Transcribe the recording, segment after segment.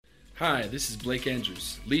Hi, this is Blake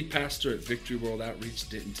Andrews, lead pastor at Victory World Outreach,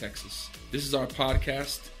 Denton, Texas. This is our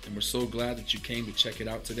podcast, and we're so glad that you came to check it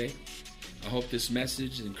out today. I hope this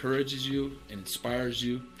message encourages you and inspires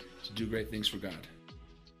you to do great things for God.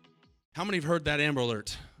 How many have heard that Amber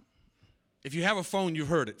Alert? If you have a phone, you've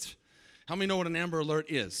heard it. How many know what an Amber Alert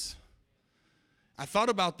is? I thought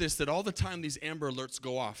about this, that all the time these Amber Alerts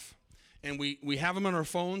go off. And we have them on our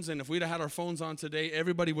phones, and if we'd have had our phones on today,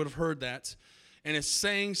 everybody would have heard that. And it's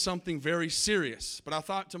saying something very serious. But I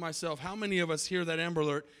thought to myself, how many of us hear that Amber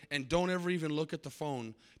Alert and don't ever even look at the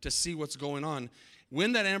phone to see what's going on?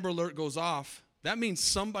 When that Amber Alert goes off, that means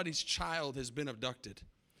somebody's child has been abducted.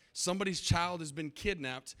 Somebody's child has been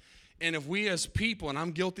kidnapped. And if we as people, and I'm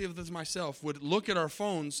guilty of this myself, would look at our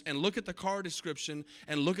phones and look at the car description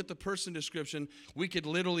and look at the person description, we could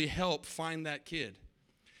literally help find that kid.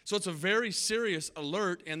 So it's a very serious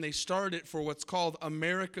alert, and they start it for what's called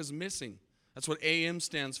America's Missing. That's what AM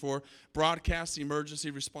stands for, Broadcast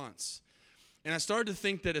Emergency Response. And I started to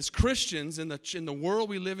think that as Christians in the world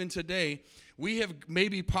we live in today, we have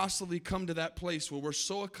maybe possibly come to that place where we're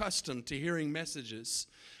so accustomed to hearing messages,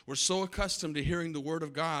 we're so accustomed to hearing the Word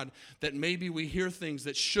of God, that maybe we hear things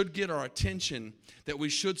that should get our attention, that we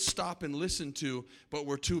should stop and listen to, but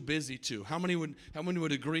we're too busy to. How many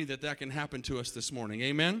would agree that that can happen to us this morning?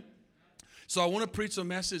 Amen? So I want to preach a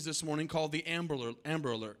message this morning called the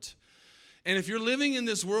Amber Alert. And if you're living in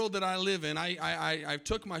this world that I live in, I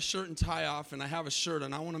took my shirt and tie off, and I have a shirt,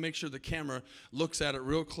 and I want to make sure the camera looks at it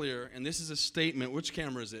real clear. And this is a statement. Which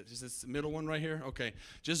camera is it? Is this the middle one right here? Okay.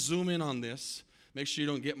 Just zoom in on this. Make sure you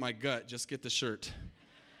don't get my gut. Just get the shirt.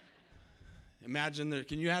 Imagine there.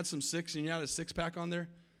 Can you add some six? Can you add a six-pack on there?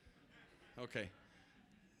 Okay.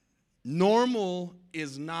 Normal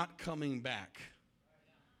is not coming back.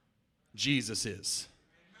 Jesus is.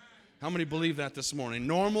 How many believe that this morning?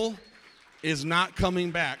 Normal is not coming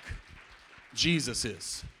back. Jesus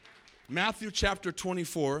is. Matthew chapter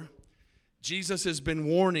 24, Jesus has been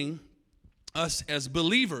warning us as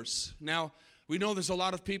believers. Now, we know there's a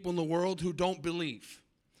lot of people in the world who don't believe.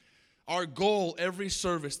 Our goal every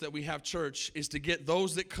service that we have church is to get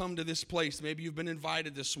those that come to this place. Maybe you've been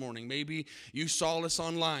invited this morning. Maybe you saw us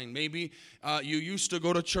online. Maybe you used to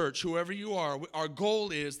go to church. Whoever you are, our goal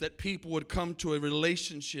is that people would come to a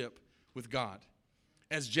relationship with God.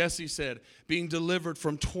 As Jesse said, being delivered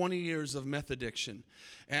from 20 years of meth addiction.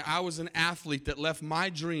 And I was an athlete that left my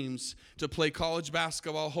dreams to play college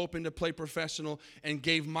basketball, hoping to play professional, and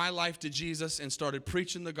gave my life to Jesus and started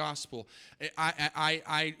preaching the gospel.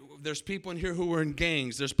 There's people in here who were in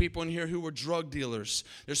gangs. There's people in here who were drug dealers.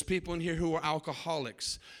 There's people in here who were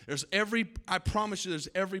alcoholics. I promise you, there's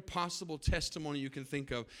every possible testimony you can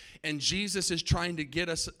think of. And Jesus is trying to get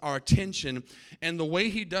us our attention, and the way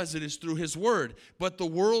he does it is through his word. But the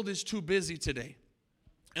world is too busy today.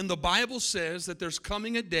 And the Bible says that there's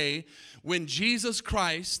coming a day when Jesus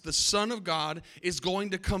Christ, the Son of God, is going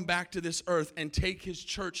to come back to this earth and take his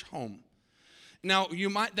church home. Now,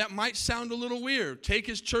 that might sound a little weird. Take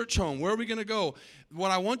his church home. Where are we going to go? What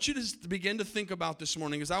I want you to begin to think about this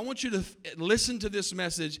morning is I want you to listen to this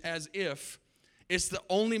message as if it's the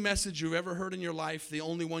only message you've ever heard in your life, the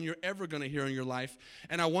only one you're ever going to hear in your life.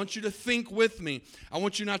 And I want you to think with me. I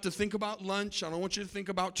want you not to think about lunch. I don't want you to think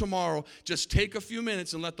about tomorrow. Just take a few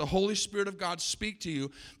minutes and let the Holy Spirit of God speak to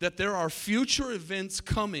you that there are future events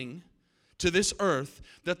coming to this earth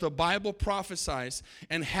that the Bible prophesies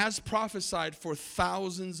and has prophesied for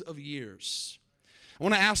thousands of years. I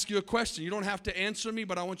want to ask you a question. You don't have to answer me,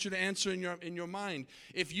 but I want you to answer in your mind.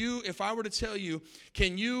 If I were to tell you,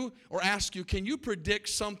 can you predict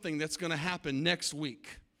something that's going to happen next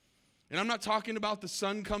week? And I'm not talking about the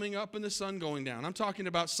sun coming up and the sun going down. I'm talking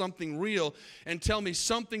about something real, and tell me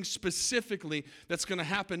something specifically that's going to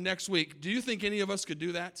happen next week. Do you think any of us could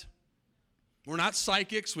do that? We're not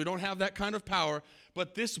psychics. We don't have that kind of power.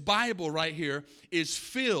 But this Bible right here is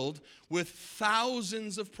filled with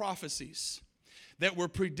thousands of prophecies that were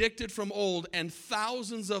predicted from old, and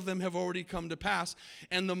thousands of them have already come to pass.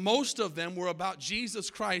 And the most of them were about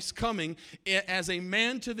Jesus Christ coming as a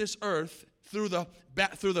man to this earth through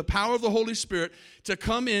the power of the Holy Spirit to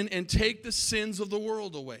come in and take the sins of the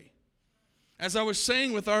world away. As I was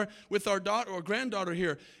saying with our daughter or granddaughter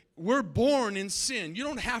here, we're born in sin. You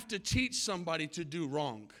don't have to teach somebody to do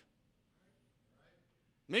wrong.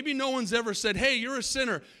 Maybe no one's ever said, hey, you're a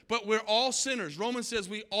sinner, but we're all sinners. Romans says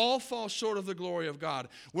we all fall short of the glory of God.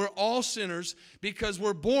 We're all sinners because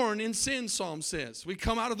we're born in sin, Psalm says. We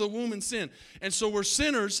come out of the womb in sin. And so we're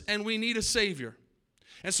sinners and we need a Savior.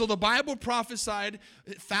 And so the Bible prophesied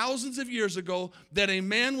thousands of years ago that a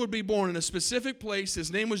man would be born in a specific place.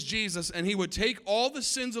 His name was Jesus, and he would take all the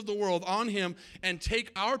sins of the world on him and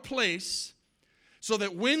take our place so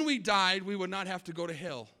that when we died, we would not have to go to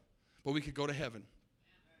hell, but we could go to heaven.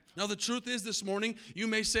 Now, the truth is this morning, you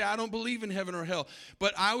may say, I don't believe in heaven or hell.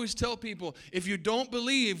 But I always tell people, if you don't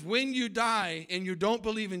believe, when you die and you don't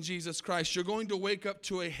believe in Jesus Christ, you're going to wake up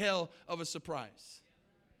to a hell of a surprise.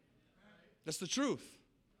 That's the truth.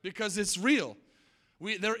 Because it's real.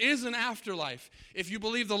 There is an afterlife. If you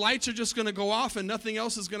believe the lights are just going to go off and nothing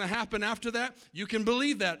else is going to happen after that, you can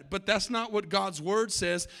believe that. But that's not what God's Word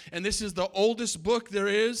says. And this is the oldest book there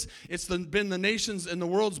is. It's been the nation's and the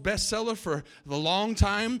world's bestseller for the long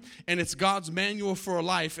time. And it's God's manual for a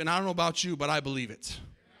life. And I don't know about you, but I believe it.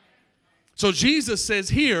 So Jesus says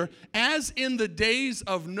here, as in the days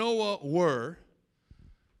of Noah were,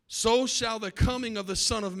 so shall the coming of the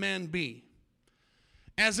Son of Man be.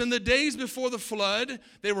 As in the days before the flood,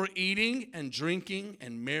 they were eating and drinking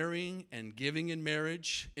and marrying and giving in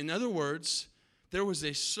marriage. In other words, there was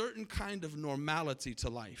a certain kind of normality to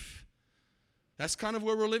life. That's kind of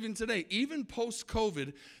where we're living today. Even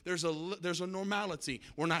post-COVID, there's a normality.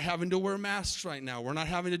 We're not having to wear masks right now. We're not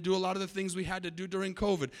having to do a lot of the things we had to do during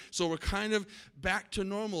COVID. So we're kind of back to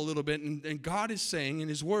normal a little bit. And God is saying in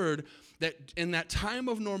His Word that in that time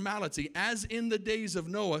of normality, as in the days of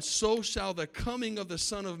Noah, so shall the coming of the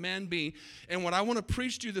Son of Man be. And what I want to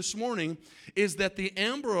preach to you this morning is that the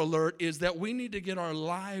Amber Alert is that we need to get our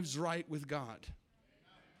lives right with God.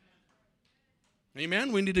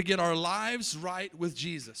 Amen? We need to get our lives right with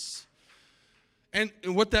Jesus. And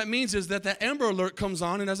what that means is that the Amber Alert comes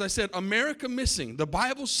on, and as I said, America missing. The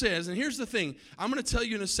Bible says, and here's the thing, I'm going to tell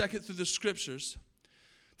you in a second through the scriptures,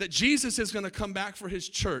 that Jesus is going to come back for His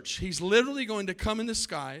church. He's literally going to come in the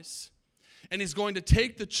skies, and He's going to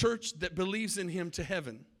take the church that believes in Him to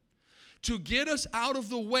heaven to get us out of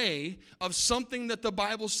the way of something that the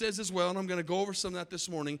Bible says as well, and I'm going to go over some of that this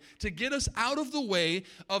morning, to get us out of the way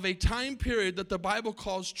of a time period that the Bible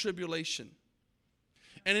calls tribulation.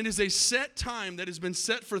 And it is a set time that has been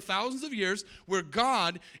set for thousands of years where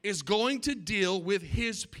God is going to deal with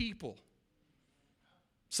His people.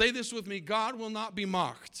 Say this with me, God will not be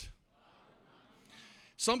mocked.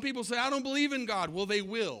 Some people say, I don't believe in God. Well, they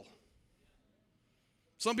will.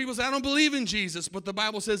 Some people say, I don't believe in Jesus, but the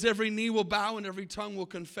Bible says every knee will bow and every tongue will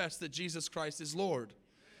confess that Jesus Christ is Lord.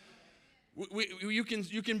 You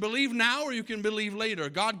can believe now or you can believe later.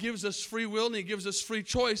 God gives us free will and He gives us free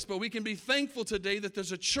choice, but we can be thankful today that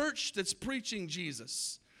there's a church that's preaching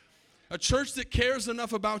Jesus. A church that cares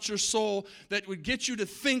enough about your soul that would get you to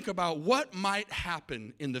think about what might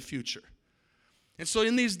happen in the future. And so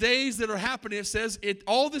in these days that are happening, it says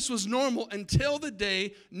all this was normal until the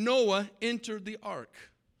day Noah entered the ark.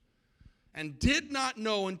 And did not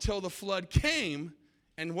know until the flood came,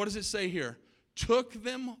 and what does it say here? Took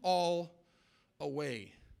them all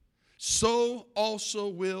away. So also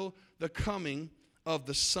will the coming of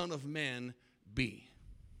the Son of Man be.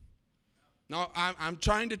 Now, I'm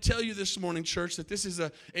trying to tell you this morning, church, that this is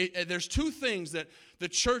there's two things that the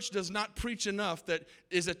church does not preach enough that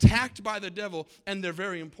is attacked by the devil, and they're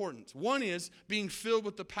very important. One is being filled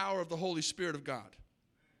with the power of the Holy Spirit of God.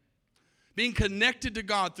 Being connected to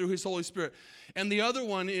God through His Holy Spirit. And the other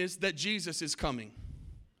one is that Jesus is coming.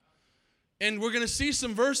 And we're going to see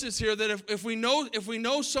some verses here that if we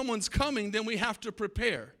know someone's coming, then we have to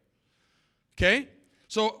prepare. Okay?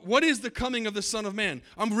 So what is the coming of the Son of Man?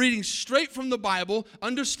 I'm reading straight from the Bible.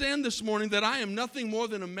 Understand this morning that I am nothing more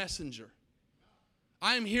than a messenger.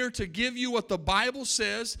 I am here to give you what the Bible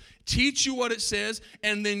says, teach you what it says,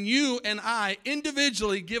 and then you and I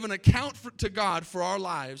individually give an account to God for our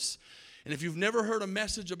lives. And if you've never heard a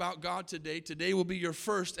message about God today will be your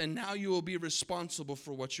first, and now you will be responsible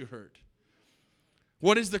for what you heard.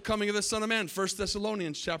 What is the coming of the Son of Man? 1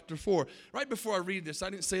 Thessalonians chapter 4. Right before I read this,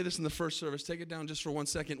 I didn't say this in the first service. Take it down just for 1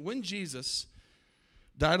 second. When Jesus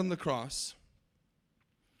died on the cross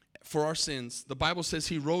for our sins, the Bible says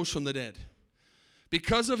He rose from the dead.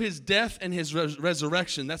 Because of His death and His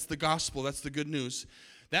resurrection, that's the gospel, that's the good news.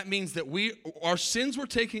 That means that our sins were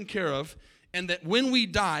taken care of, and that when we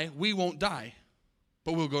die, we won't die,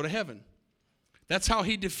 but we'll go to heaven. That's how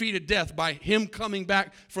He defeated death, by Him coming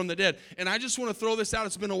back from the dead. And I just want to throw this out.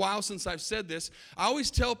 It's been a while since I've said this. I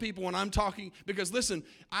always tell people when I'm talking, because listen,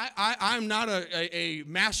 I'm not a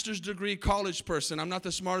master's degree college person. I'm not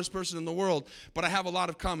the smartest person in the world, but I have a lot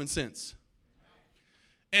of common sense.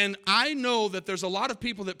 And I know that there's a lot of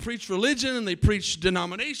people that preach religion and they preach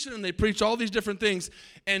denomination and they preach all these different things.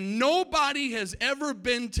 And nobody has ever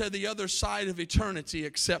been to the other side of eternity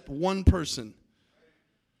except one person.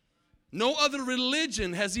 No other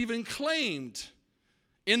religion has even claimed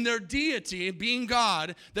in their deity, being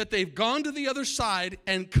God, that they've gone to the other side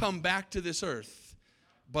and come back to this earth.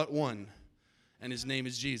 But one, and his name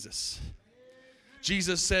is Jesus.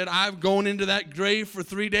 Jesus said, I've gone into that grave for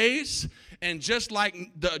 3 days, and just like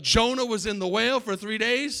Jonah was in the whale for 3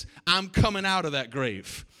 days, I'm coming out of that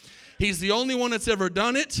grave. He's the only one that's ever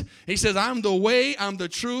done it. He says, I'm the way, I'm the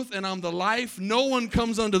truth, and I'm the life. No one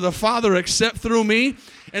comes unto the Father except through me.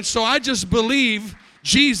 And so I just believe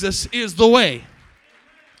Jesus is the way,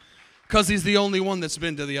 because he's the only one that's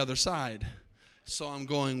been to the other side. So I'm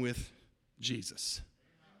going with Jesus.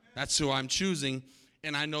 That's who I'm choosing,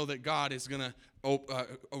 and I know that God is going to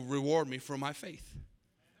reward me for my faith.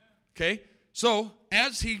 Okay? So,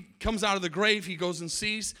 as he comes out of the grave, he goes and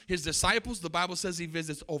sees his disciples. The Bible says he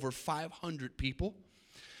visits over 500 people.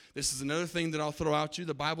 This is another thing that I'll throw out to you.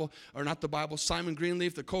 The Bible, or not the Bible, Simon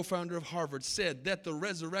Greenleaf, the co-founder of Harvard, said that the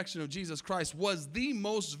resurrection of Jesus Christ was the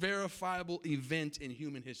most verifiable event in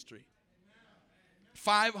human history.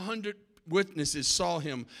 500 witnesses saw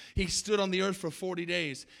him. He stood on the earth for 40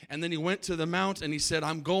 days, and then he went to the mount, and he said,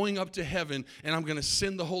 I'm going up to heaven, and I'm going to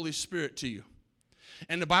send the Holy Spirit to you.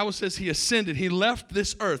 And the Bible says he ascended. He left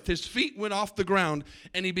this earth. His feet went off the ground,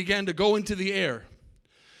 and he began to go into the air.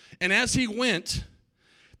 And as he went,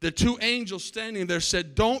 the two angels standing there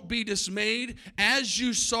said, don't be dismayed. As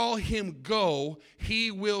you saw him go, he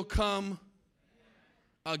will come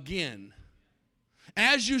again.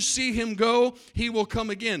 As you see him go, he will come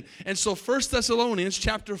again. And so 1 Thessalonians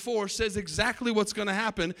chapter 4 says exactly what's going to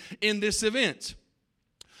happen in this event.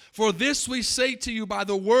 For this we say to you by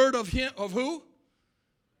the word of him, of who?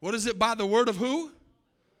 What is it? By the word of who?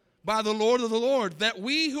 By the Lord of the Lord. That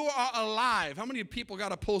we who are alive, how many people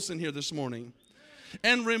got a pulse in here this morning?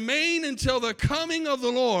 And remain until the coming of the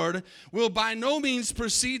Lord will by no means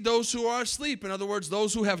precede those who are asleep. In other words,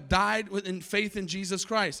 those who have died in faith in Jesus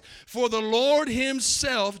Christ. For the Lord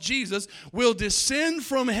himself, Jesus, will descend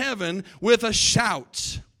from heaven with a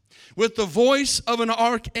shout, with the voice of an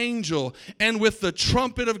archangel, and with the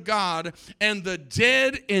trumpet of God, and the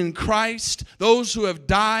dead in Christ, those who have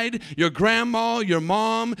died, your grandma, your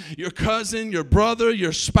mom, your cousin, your brother,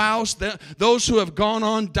 your spouse, those who have gone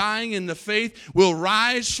on dying in the faith will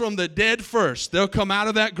rise from the dead first. They'll come out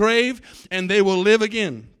of that grave, and they will live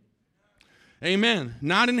again. Amen.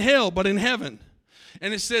 Not in hell, but in heaven.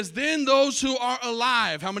 And it says, then those who are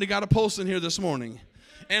alive, how many got a pulse in here this morning?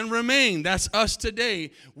 And remain, that's us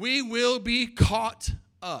today, we will be caught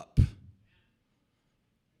up.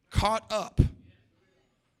 Caught up.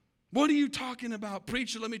 What are you talking about?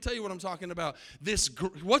 Preacher, let me tell you what I'm talking about.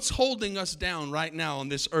 What's holding us down right now on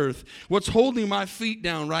this earth? What's holding my feet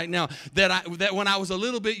down right now? That when I was a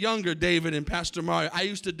little bit younger, David and Pastor Mario, I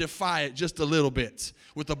used to defy it just a little bit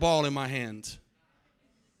with the ball in my hand.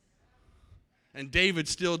 And David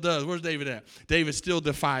still does. Where's David at? David still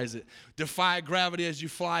defies it. Defy gravity as you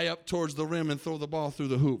fly up towards the rim and throw the ball through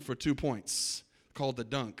the hoop for 2 points, called the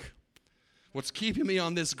dunk. What's keeping me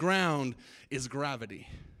on this ground is gravity.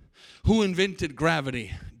 Who invented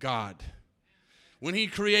gravity? God. When he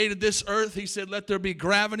created this earth, he said, let there be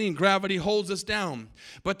gravity, and gravity holds us down.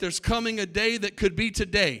 But there's coming a day that could be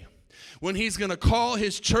today, when he's going to call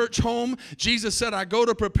his church home. Jesus said, I go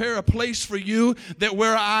to prepare a place for you, that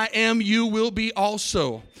where I am, you will be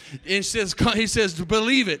also. He says,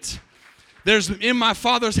 believe it. There's in my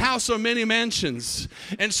Father's house are many mansions.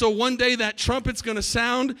 And so one day that trumpet's going to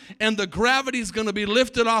sound, and the gravity's going to be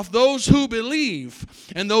lifted off those who believe.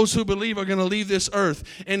 And those who believe are going to leave this earth.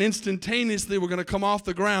 And instantaneously we're going to come off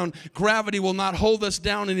the ground. Gravity will not hold us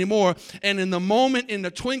down anymore. And in the moment, in the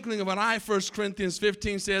twinkling of an eye, 1 Corinthians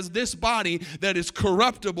 15 says, this body that is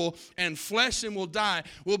corruptible and flesh and will die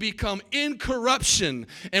will become incorruption.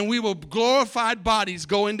 And we will glorified bodies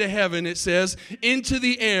go into heaven, it says, into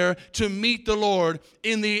the air to meet the Lord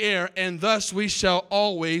in the air, and thus we shall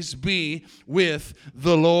always be with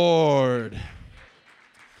the Lord.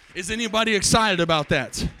 Is anybody excited about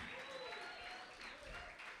that?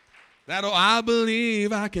 I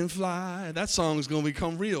believe I can fly. That song is going to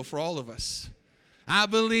become real for all of us. I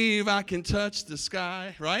believe I can touch the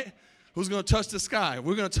sky, right? Who's going to touch the sky?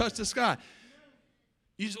 We're going to touch the sky.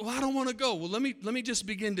 You say, well, I don't want to go. Well, let me just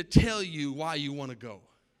begin to tell you why you want to go.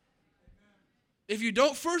 If you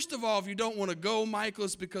don't want to go, Michael,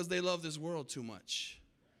 it's because they love this world too much.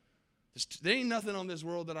 There ain't nothing on this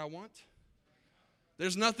world that I want.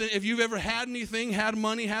 There's nothing. If you've ever had anything, had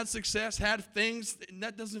money, had success, had things,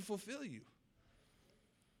 that doesn't fulfill you.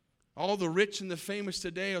 All the rich and the famous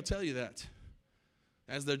today will tell you that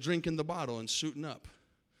as they're drinking the bottle and shooting up.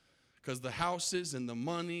 Because the houses and the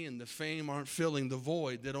money and the fame aren't filling the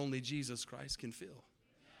void that only Jesus Christ can fill.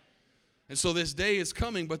 And so this day is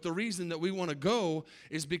coming, but the reason that we want to go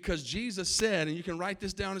is because Jesus said, and you can write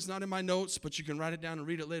this down, it's not in my notes, but you can write it down and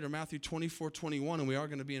read it later. Matthew 24:21, and we are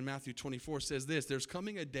going to be in Matthew 24, says this: there's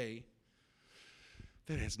coming a day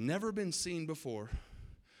that has never been seen before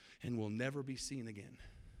and will never be seen again.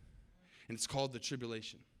 And it's called the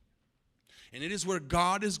tribulation. And it is where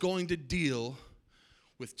God is going to deal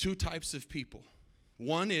with two types of people.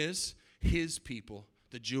 One is his people,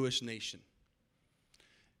 the Jewish nation.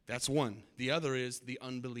 That's one. The other is the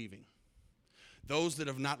unbelieving. Those that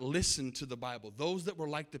have not listened to the Bible. Those that were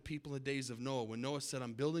like the people in the days of Noah. When Noah said,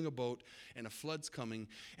 I'm building a boat and a flood's coming.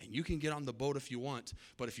 And you can get on the boat if you want.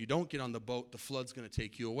 But if you don't get on the boat, the flood's going to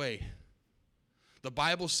take you away. The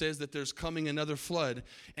Bible says that there's coming another flood.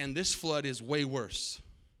 And this flood is way worse.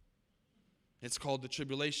 It's called the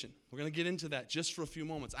tribulation. We're going to get into that just for a few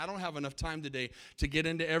moments. I don't have enough time today to get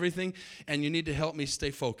into everything. And you need to help me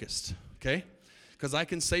stay focused. Okay? Because I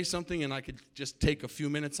can say something and I could just take a few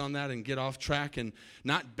minutes on that and get off track, and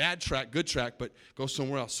not bad track, good track, but go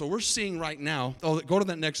somewhere else. So we're seeing right now, go to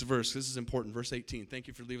that next verse. This is important, verse 18. Thank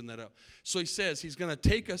you for leaving that up. So he says he's going to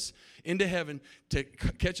take us into heaven to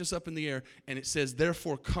catch us up in the air, and it says,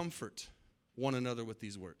 therefore comfort one another with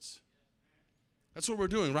these words. That's what we're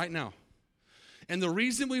doing right now. And the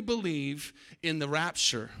reason we believe in the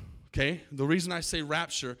rapture, okay, the reason I say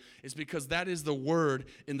rapture is because that is the word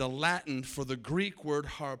in the Latin for the Greek word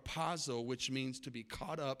harpazo, which means to be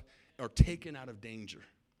caught up or taken out of danger.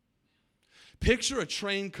 Picture a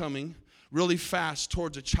train coming really fast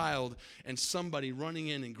towards a child and somebody running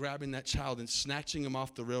in and grabbing that child and snatching him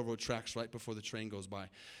off the railroad tracks right before the train goes by.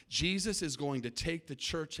 Jesus is going to take the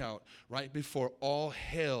church out right before all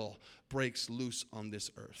hell breaks loose on this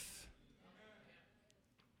earth.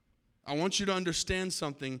 I want you to understand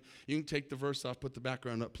something. You can take the verse off, put the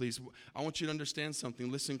background up, please. I want you to understand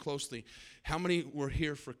something. Listen closely. How many were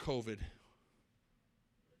here for COVID?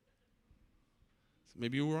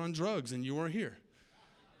 Maybe you were on drugs and you weren't here.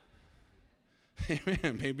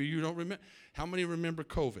 Amen. Maybe you don't remember. How many remember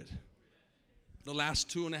COVID? The last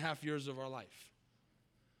 2.5 years of our life.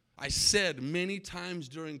 I said many times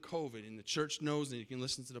during COVID, and the church knows, and you can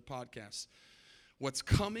listen to the podcast, what's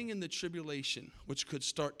coming in the tribulation, which could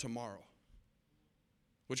start tomorrow,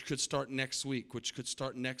 which could start next week, which could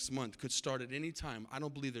start next month, could start at any time. I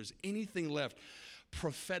don't believe there's anything left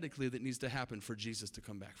prophetically that needs to happen for Jesus to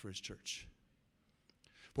come back for his church.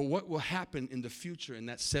 But what will happen in the future in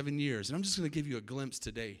that 7 years, and I'm just going to give you a glimpse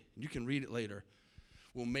today, and you can read it later,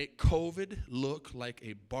 will make COVID look like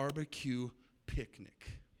a barbecue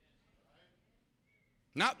picnic.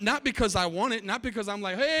 Not because I want it, not because I'm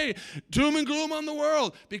like, hey, doom and gloom on the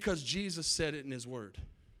world, because Jesus said it in his word.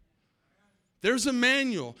 There's a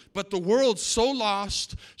manual, but the world's so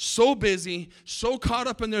lost, so busy, so caught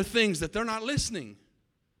up in their things that they're not listening.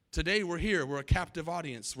 Today we're here, we're a captive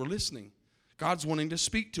audience, we're listening. God's wanting to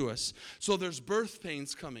speak to us. So there's birth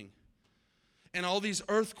pains coming. And all these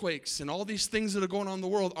earthquakes and all these things that are going on in the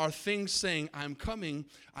world are things saying, I'm coming,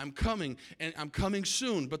 and I'm coming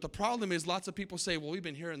soon. But the problem is lots of people say, well, we've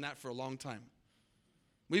been hearing that for a long time.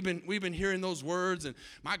 We've been hearing those words, and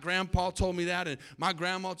my grandpa told me that, and my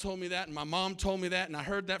grandma told me that, and my mom told me that, and I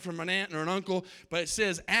heard that from an aunt or an uncle. But it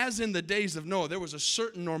says, as in the days of Noah, there was a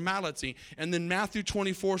certain normality. And then Matthew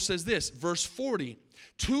 24 says this, verse 40,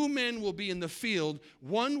 2 men will be in the field,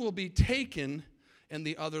 one will be taken and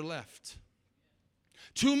the other left.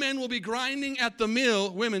 2 men will be grinding at the mill,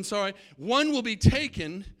 one will be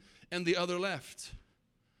taken and the other left.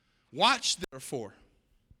 Watch therefore.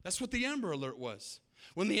 That's what the Amber Alert was.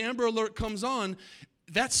 When the Amber Alert comes on,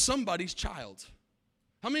 that's somebody's child.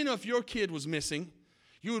 How many know if your kid was missing,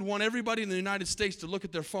 you would want everybody in the United States to look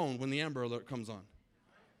at their phone when the Amber Alert comes on?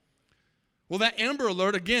 Well, that Amber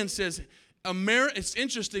Alert again says, it's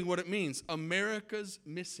interesting what it means. America's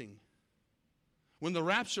missing. When the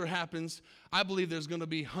rapture happens, I believe there's going to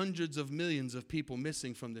be hundreds of millions of people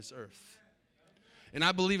missing from this earth. And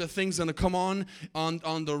I believe a thing's going to come on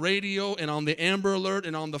the radio and on the Amber Alert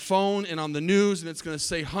and on the phone and on the news, and it's going to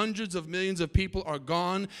say hundreds of millions of people are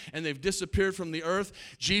gone and they've disappeared from the earth.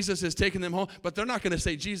 Jesus has taken them home. But they're not going to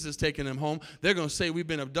say Jesus has taken them home. They're going to say we've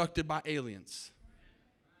been abducted by aliens.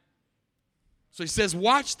 So he says,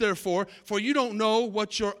 watch therefore, for you don't know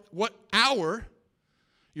what hour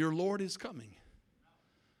your Lord is coming.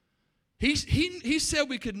 He said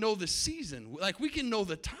we could know the season. Like we can know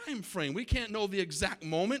the time frame. We can't know the exact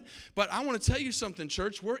moment. But I want to tell you something,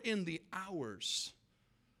 church. We're in the hours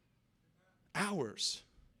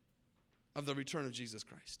of the return of Jesus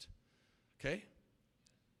Christ. Okay?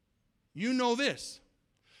 You know this,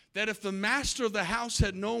 that if the master of the house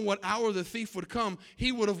had known what hour the thief would come,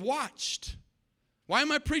 he would have watched. Why am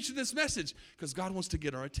I preaching this message? Because God wants to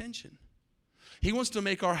get our attention. He wants to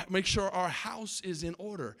make sure our house is in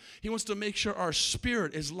order. He wants to make sure our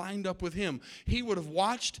spirit is lined up with Him. He would have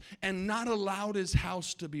watched and not allowed His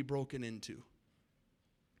house to be broken into.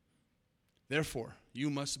 Therefore, you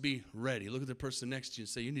must be ready. Look at the person next to you and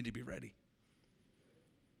say, you need to be ready.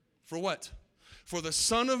 For what? For the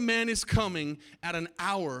Son of Man is coming at an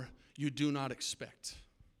hour you do not expect.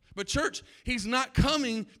 But church, He's not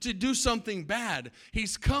coming to do something bad.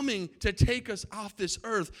 He's coming to take us off this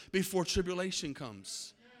earth before tribulation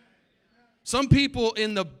comes. Some people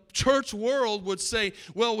in the church world would say,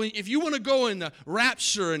 well, if you want to go in the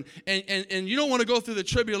rapture and you don't want to go through the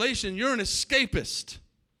tribulation, you're an escapist.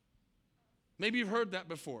 Maybe you've heard that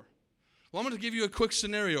before. Well, I'm going to give you a quick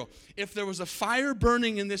scenario. If there was a fire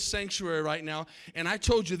burning in this sanctuary right now, and I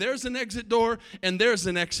told you there's an exit door and there's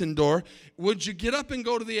an exit door, would you get up and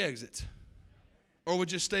go to the exit? Or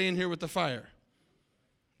would you stay in here with the fire?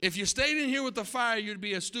 If you stayed in here with the fire, you'd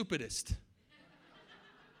be a stupidest.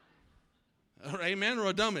 Or amen, or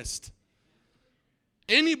a dumbest.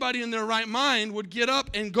 Anybody in their right mind would get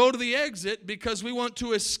up and go to the exit because we want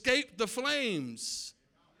to escape the flames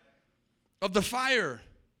of the fire.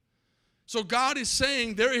 So God is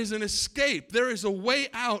saying there is an escape. There is a way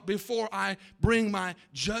out before I bring my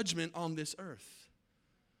judgment on this earth.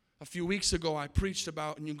 A few weeks ago I preached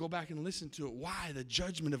about, and you can go back and listen to it, why the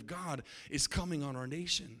judgment of God is coming on our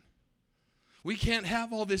nation. We can't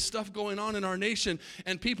have all this stuff going on in our nation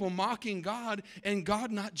and people mocking God and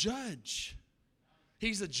God not judge.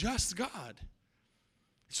 He's a just God.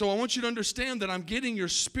 So I want you to understand that I'm getting your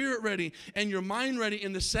spirit ready and your mind ready.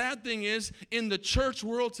 And the sad thing is, in the church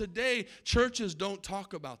world today, churches don't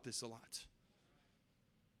talk about this a lot.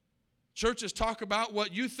 Churches talk about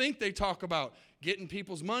what you think they talk about. Getting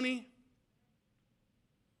people's money,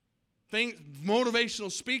 motivational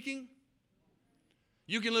speaking.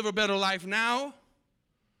 You can live a better life now.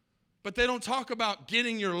 But they don't talk about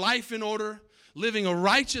getting your life in order, living a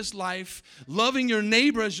righteous life, loving your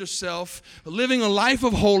neighbor as yourself, living a life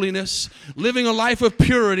of holiness, living a life of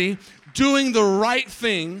purity, doing the right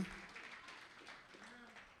thing,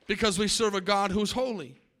 because we serve a God who's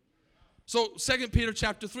holy. So 2 Peter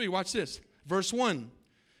chapter 3, watch this, verse 1.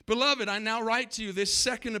 Beloved, I now write to you this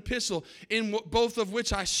second epistle, in both of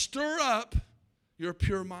which I stir up your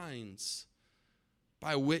pure minds,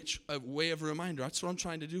 by which, a way of a reminder, that's what I'm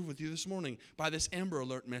trying to do with you this morning, by this Amber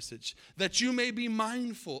Alert message, that you may be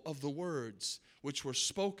mindful of the words which were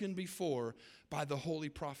spoken before by the holy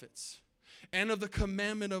prophets, and of the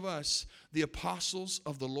commandment of us, the apostles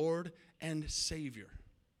of the Lord and Savior.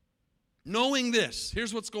 Knowing this,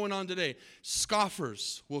 here's what's going on today.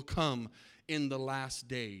 Scoffers will come in the last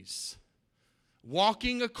days.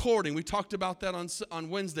 Walking according, we talked about that on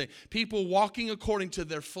Wednesday. People walking according to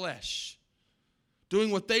their flesh, doing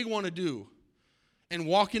what they want to do, and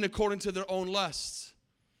walking according to their own lusts,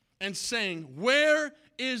 and saying, where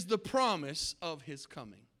is the promise of His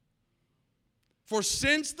coming? For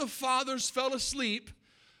since the fathers fell asleep,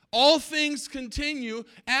 all things continue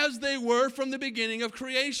as they were from the beginning of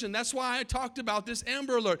creation. That's why I talked about this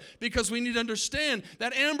Amber Alert, because we need to understand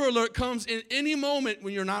that Amber Alert comes in any moment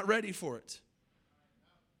when you're not ready for it.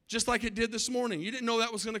 Just like it did this morning. You didn't know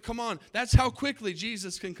that was going to come on. That's how quickly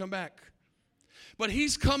Jesus can come back. But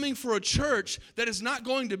He's coming for a church that is not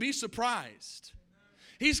going to be surprised.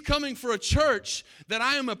 He's coming for a church that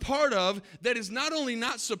I am a part of that is not only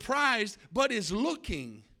not surprised, but is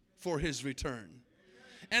looking for His return.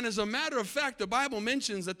 And as a matter of fact, the Bible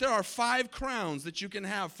mentions that there are 5 crowns that you can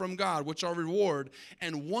have from God, which are reward.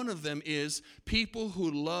 And one of them is people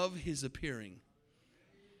who love His appearing.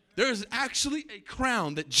 There is actually a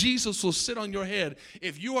crown that Jesus will sit on your head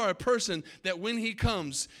if you are a person that when He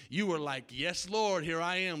comes, you are like, yes, Lord, here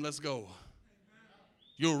I am, let's go.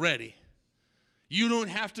 You're ready. You don't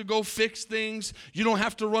have to go fix things. You don't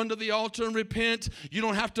have to run to the altar and repent. You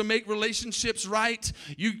don't have to make relationships right.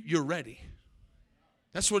 You're ready.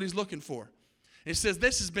 That's what He's looking for. It says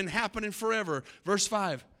this has been happening forever. Verse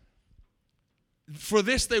 5. For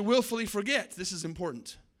this they willfully forget. This is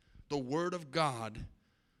important. The word of God,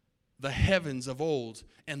 the heavens of old,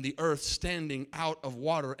 and the earth standing out of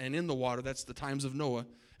water and in the water. That's the times of Noah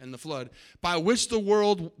and the flood. By which the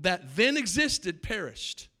world that then existed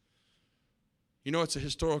perished. You know, it's a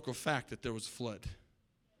historical fact that there was a flood.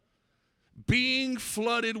 Being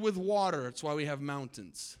flooded with water. That's why we have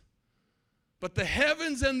mountains. But the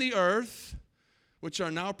heavens and the earth, which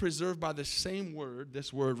are now preserved by the same word,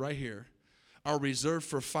 this word right here, are reserved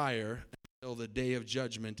for fire until the day of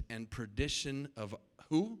judgment and perdition of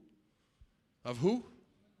who? Of who?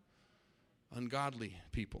 Ungodly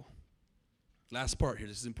people. Last part here,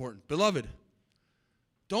 this is important. Beloved,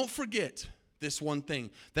 Don't forget this one thing,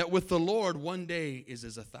 that with the Lord, one day is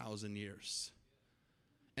as 1,000 years.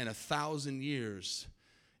 And 1,000 years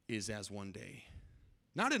is as one day.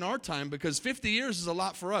 Not in our time, because 50 years is a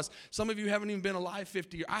lot for us. Some of you haven't even been alive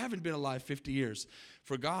 50 years. I haven't been alive 50 years.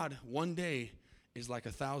 For God, one day is like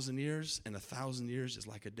 1,000 years, and 1,000 years is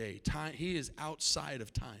like a day. Time, He is outside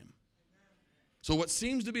of time. So what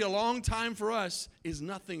seems to be a long time for us is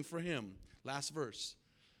nothing for Him. Last verse.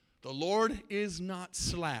 The Lord is not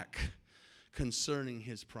slack concerning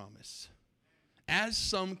His promise, as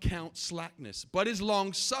some count slackness, but is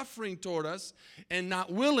long-suffering toward us and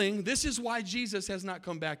not willing. This is why Jesus has not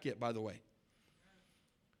come back yet, by the way.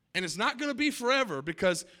 And it's not going to be forever,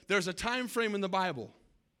 because there's a time frame in the Bible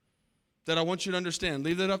that I want you to understand.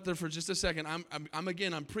 Leave that up there for just a second.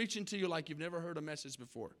 I'm preaching to you like you've never heard a message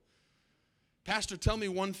before. Pastor, tell me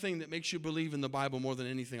one thing that makes you believe in the Bible more than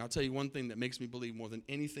anything. I'll tell you one thing that makes me believe more than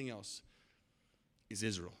anything else is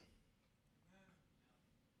Israel.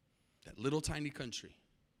 That little tiny country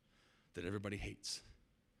that everybody hates,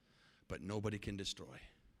 but nobody can destroy,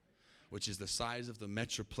 which is the size of the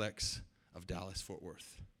metroplex of Dallas-Fort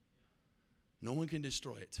Worth. No one can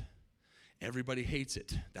destroy it. Everybody hates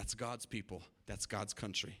it. That's God's people. That's God's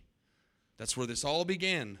country. That's where this all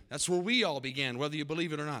began. That's where we all began, whether you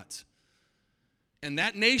believe it or not. And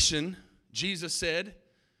that nation, Jesus said,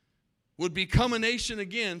 would become a nation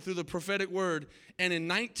again through the prophetic word. And in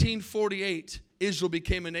 1948, Israel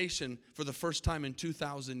became a nation for the first time in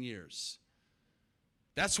 2,000 years.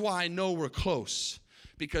 That's why I know we're close.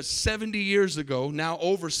 Because 70 years ago, now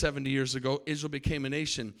over 70 years ago, Israel became a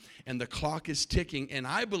nation. And the clock is ticking. And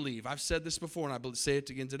I believe, I've said this before and I will say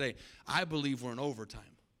it again today, I believe we're in overtime.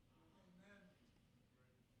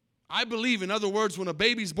 I believe, in other words, when a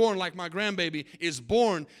baby's born, like my grandbaby is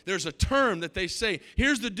born, there's a term that they say,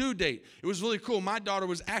 here's the due date. It was really cool. My daughter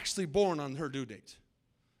was actually born on her due date,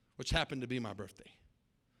 which happened to be my birthday.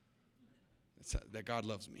 That God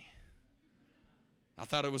loves me. I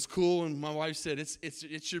thought it was cool, and my wife said,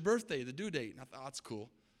 it's your birthday, the due date. And I thought, oh, that's cool.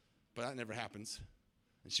 But that never happens.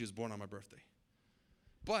 And she was born on my birthday.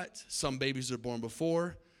 But some babies are born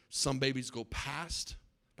before. Some babies go past.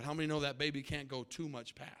 But how many know that baby can't go too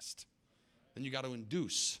much past? Then you got to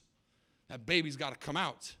induce. That baby's got to come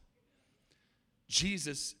out.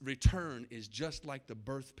 Jesus' return is just like the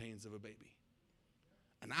birth pains of a baby.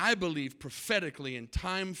 And I believe prophetically in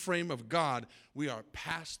time frame of God, we are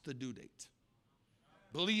past the due date.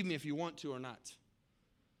 Believe me if you want to or not.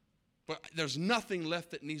 But there's nothing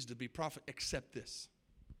left that needs to be prophet except this.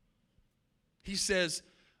 He says,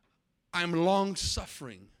 I'm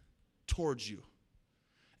long-suffering towards you.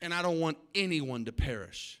 And I don't want anyone to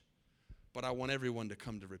perish, but I want everyone to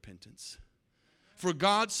come to repentance. For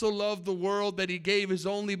God so loved the world that He gave His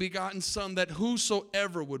only begotten Son, that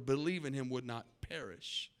whosoever would believe in Him would not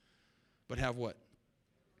perish, but have what?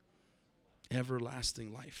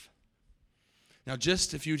 Everlasting life. Now,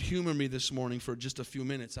 just if you'd humor me this morning for just a few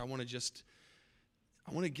minutes, I want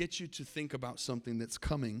to get you to think about something that's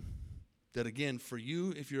coming that, again, for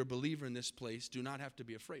you, if you're a believer in this place, do not have to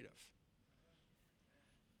be afraid of.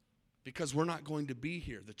 Because we're not going to be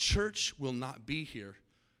here. The church will not be here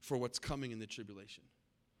for what's coming in the tribulation.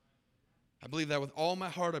 I believe that with all my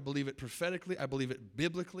heart. I believe it prophetically. I believe it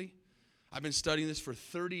biblically. I've been studying this for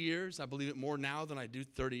 30 years. I believe it more now than I do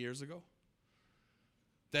 30 years ago.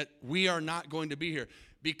 That we are not going to be here.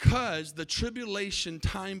 Because the tribulation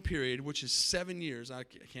time period, which is 7 years, I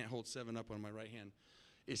can't hold 7 up on my right hand,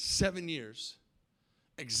 is 7 years.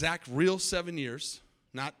 Exact, real 7 years.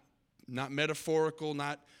 Not metaphorical,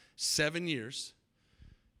 not 7 years,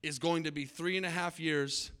 is going to be 3.5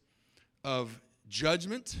 years of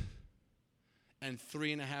judgment and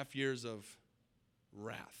 3.5 years of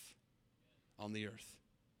wrath on the earth.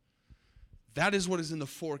 That is what is in the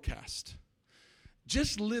forecast.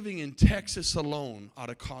 Just living in Texas alone ought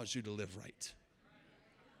to cause you to live right.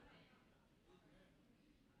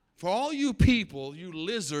 For all you people, you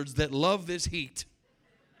lizards that love this heat,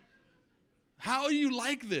 how do you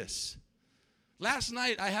like this? Last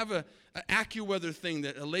night, I have an AccuWeather thing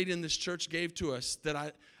that a lady in this church gave to us that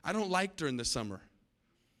I don't like during the summer.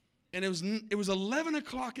 And it was 11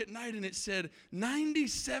 o'clock at night, and it said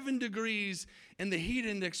 97 degrees, and the heat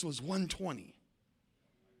index was 120.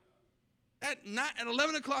 At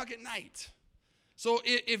 11 o'clock at night. So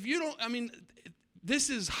if you don't, this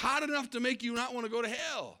is hot enough to make you not want to go to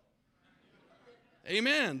hell.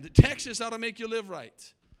 Amen. Texas ought to make you live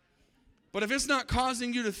right. But if it's not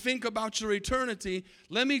causing you to think about your eternity,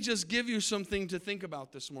 let me just give you something to think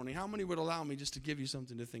about this morning. How many would allow me just to give you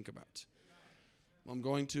something to think about? I'm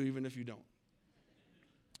going to, even if you don't.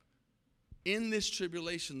 In this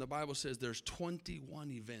tribulation, the Bible says there's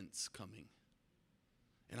 21 events coming.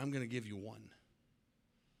 And I'm going to give you one.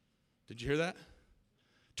 Did you hear that?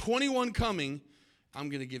 21 coming, I'm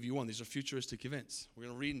going to give you one. These are futuristic events. We're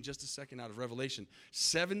going to read in just a second out of Revelation.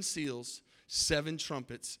 7 seals, 7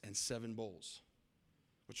 trumpets, and 7 bowls,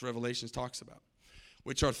 which Revelation talks about,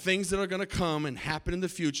 which are things that are going to come and happen in the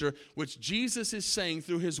future, which Jesus is saying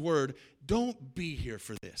through his word, don't be here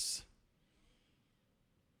for this.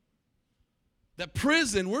 That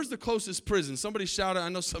prison, where's the closest prison? Somebody shout out, I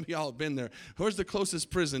know some of y'all have been there. Where's the closest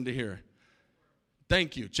prison to here?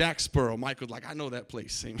 Thank you. Jacksboro. Michael's like, I know that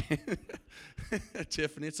place. Amen.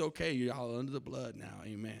 Tiffany, it's okay. You're all under the blood now.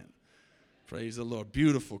 Amen. Praise the Lord.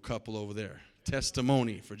 Beautiful couple over there.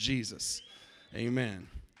 Testimony for Jesus. Amen.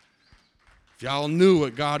 If y'all knew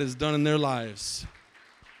what God has done in their lives,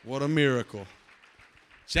 what a miracle.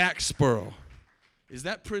 Jacksboro. Is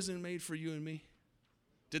that prison made for you and me?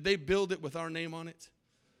 Did they build it with our name on it?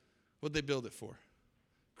 What did they build it for?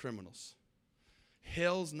 Criminals.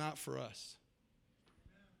 Hell's not for us.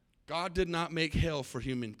 God did not make hell for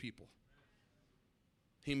human people.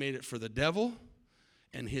 He made it for the devil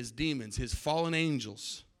and his demons, his fallen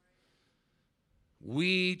angels.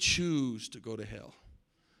 We choose to go to hell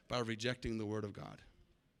by rejecting the word of God.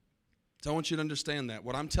 So I want you to understand that.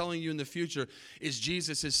 What I'm telling you in the future is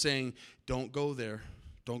Jesus is saying, don't go there.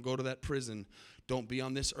 Don't go to that prison. Don't be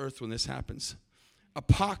on this earth when this happens.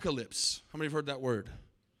 Apocalypse. How many have heard that word?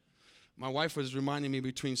 My wife was reminding me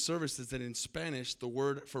between services that in Spanish, the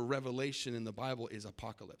word for revelation in the Bible is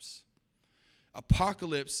apocalypse.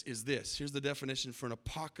 Apocalypse is this. Here's the definition for an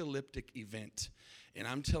apocalyptic event. And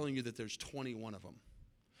I'm telling you that there's 21 of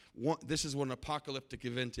them. This is what an apocalyptic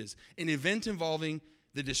event is. An event involving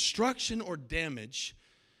the destruction or damage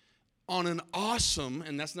on an awesome,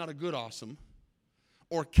 and that's not a good awesome,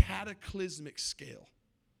 or cataclysmic scale.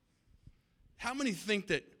 How many think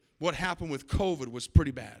that what happened with COVID was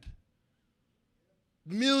pretty bad?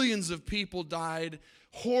 Millions of people died,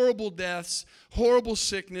 horrible deaths, horrible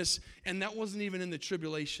sickness, and that wasn't even in the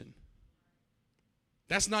tribulation.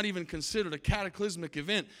 That's not even considered a cataclysmic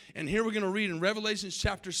event. And here we're going to read in Revelation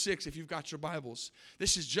chapter 6, if you've got your Bibles.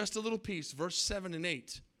 This is just a little piece, verse 7 and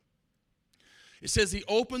 8. It says, he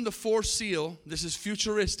opened the fourth seal, this is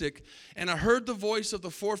futuristic, and I heard the voice of the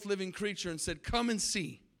fourth living creature and said, come and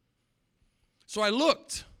see. So I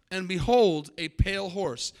looked, and behold, a pale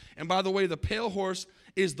horse. And by the way, the pale horse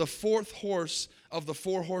is the fourth horse of the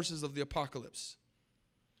 4 horses of the apocalypse.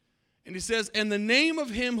 And he says, and the name of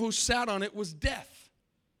him who sat on it was Death.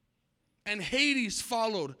 And Hades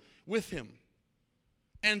followed with him.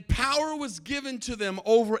 And power was given to them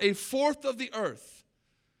over a fourth of the earth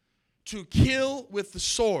to kill with the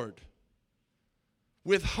sword,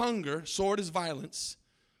 with hunger. Sword is violence.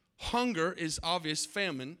 Hunger is obvious,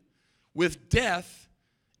 famine. With death.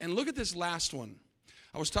 And look at this last one.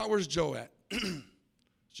 I was taught, where's Joe at?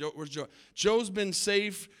 Where's Joe? Joe's been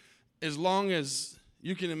saved as long as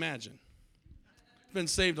you can imagine. Been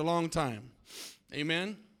saved a long time.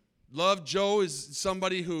 Amen. Love. Joe is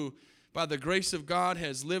somebody who, by the grace of God,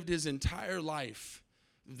 has lived his entire life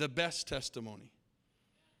the best testimony.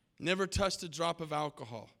 Never touched a drop of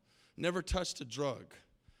alcohol. Never touched a drug.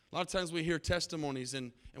 A lot of times we hear testimonies,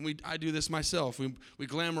 and I do this myself. We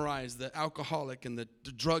glamorize the alcoholic and the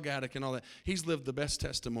drug addict and all that. He's lived the best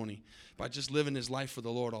testimony by just living his life for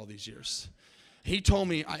the Lord all these years. He told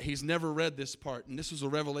me he's never read this part, and this was a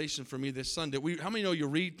revelation for me this Sunday. How many know you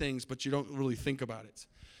read things, but you don't really think about it?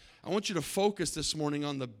 I want you to focus this morning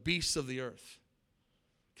on the beasts of the earth.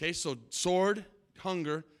 Okay, so sword,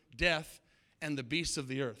 hunger, death, and the beasts of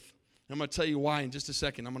the earth. And I'm going to tell you why in just a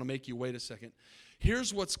second. I'm going to make you wait a second.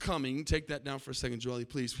 Here's what's coming. Take that down for a second, Jolie,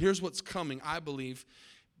 please. Here's what's coming, I believe,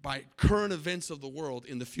 by current events of the world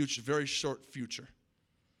in the future, very short future.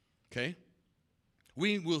 Okay?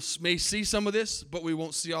 We may see some of this, but we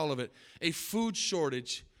won't see all of it. A food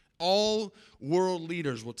shortage, all world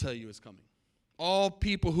leaders will tell you is coming. All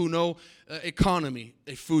people who know economy,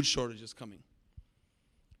 a food shortage is coming.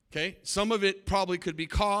 Okay? Some of it probably could be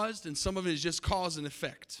caused, and some of it is just cause and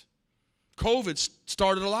effect. COVID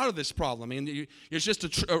started a lot of this problem. I mean, it's just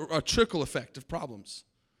a trickle effect of problems.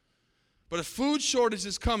 But a food shortage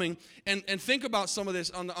is coming, and think about some of this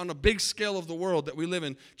on a big scale of the world that we live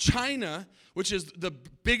in. China, which is the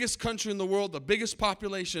biggest country in the world, the biggest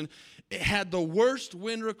population, it had the worst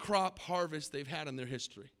winter crop harvest they've had in their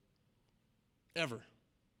history. Ever.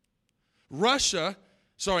 Russia,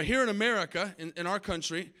 here in America, in our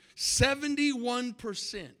country,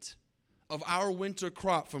 71% of our winter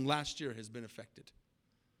crop from last year has been affected.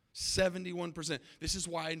 71%. This is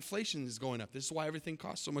why inflation is going up. This is why everything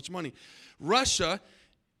costs so much money. Russia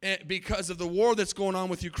because of the war that's going on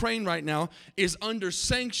with Ukraine right now, is under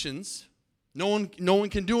sanctions. No one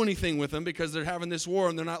can do anything with them because they're having this war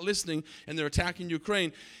and they're not listening and they're attacking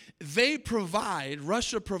Ukraine.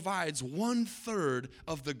 Russia provides 1/3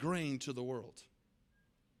 of the grain to the world.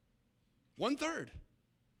 1/3.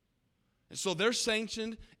 And so they're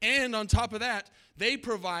sanctioned, and on top of that, they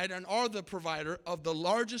provide and are the provider of the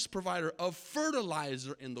largest provider of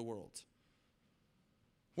fertilizer in the world.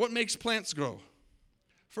 What makes plants grow?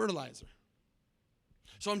 Fertilizer.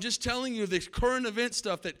 So I'm just telling you this current event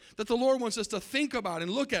stuff that the Lord wants us to think about and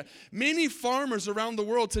look at. Many farmers around the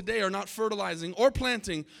world today are not fertilizing or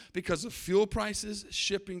planting because of fuel prices,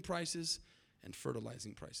 shipping prices, and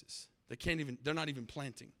fertilizing prices. They're not even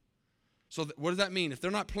planting. So what does that mean? If they're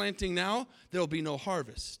not planting now, there'll be no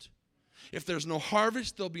harvest. If there's no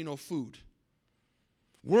harvest, there'll be no food.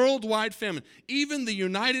 Worldwide famine. Even the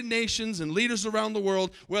United Nations and leaders around the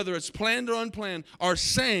world, whether it's planned or unplanned, are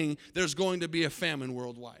saying there's going to be a famine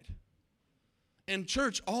worldwide. And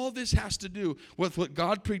church, all this has to do with what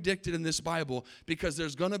God predicted in this Bible, because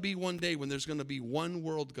there's going to be one day when there's going to be one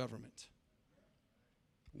world government,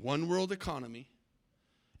 one world economy,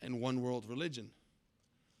 and one world religion.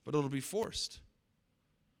 But it'll be forced,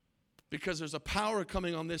 because there's a power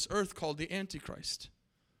coming on this earth called the Antichrist.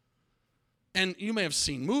 And you may have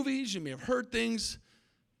seen movies, you may have heard things.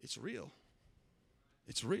 It's real.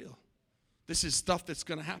 It's real. This is stuff that's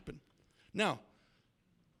going to happen. Now,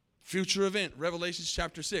 future event, Revelation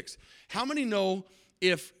chapter 6. How many know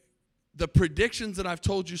if the predictions that I've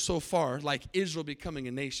told you so far, like Israel becoming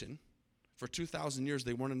a nation, for 2,000 years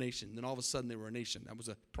they weren't a nation, then all of a sudden they were a nation. That was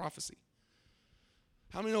a prophecy.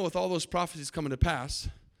 How many know with all those prophecies coming to pass,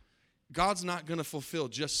 God's not going to fulfill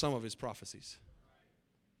just some of his prophecies?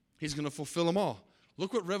 He's going to fulfill them all.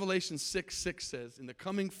 Look what Revelation 6:6 says. In the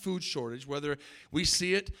coming food shortage, whether we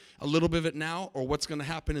see it, a little bit of it now, or what's going to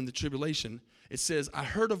happen in the tribulation, it says, I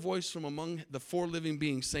heard a voice from among the four living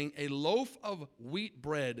beings saying, a loaf of wheat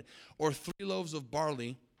bread or 3 loaves of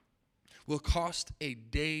barley will cost a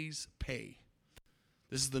day's pay.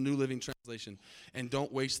 This is the New Living Translation. And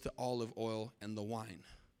don't waste the olive oil and the wine.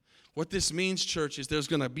 What this means, church, is there's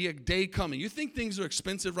going to be a day coming. You think things are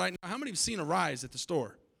expensive right now? How many have seen a rise at the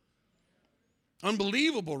store?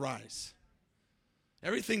 Unbelievable rise.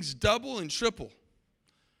 Everything's double and triple.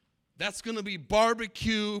 That's going to be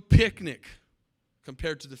barbecue picnic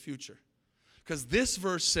compared to the future. Because this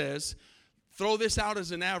verse says, throw this out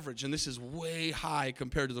as an average, and this is way high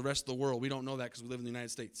compared to the rest of the world. We don't know that because we live in the United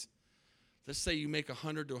States. Let's say you make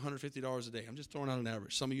 $100 to $150 a day. I'm just throwing out an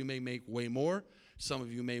average. Some of you may make way more. Some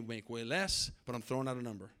of you may make way less, but I'm throwing out a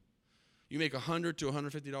number. You make $100 to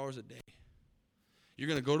 $150 a day. You're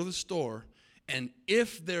going to go to the store, and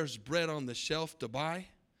if there's bread on the shelf to buy,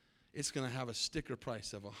 it's going to have a sticker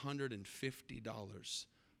price of $150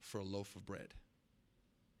 for a loaf of bread.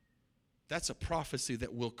 That's a prophecy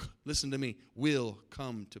that will, listen to me, will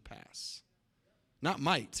come to pass. Not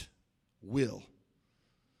might, will.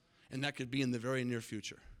 And that could be in the very near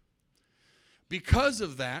future. Because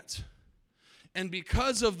of that, and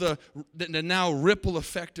because of the now ripple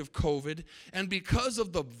effect of COVID, and because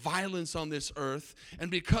of the violence on this earth, and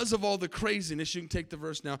because of all the craziness, you can take the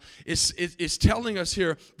verse now, it's telling us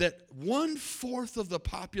here that 1/4 of the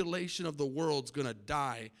population of the world's going to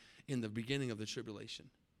die in the beginning of the tribulation.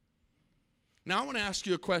 Now I want to ask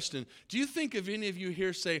you a question. Do you think if any of you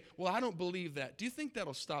here say, well, I don't believe that, do you think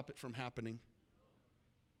that'll stop it from happening?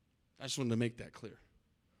 I just wanted to make that clear.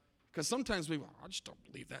 Because sometimes I just don't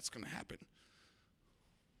believe that's going to happen.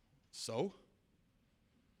 So,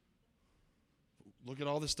 look at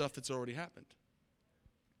all the stuff that's already happened.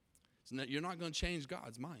 You're not going to change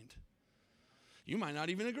God's mind. You might not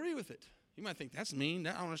even agree with it. You might think, that's mean,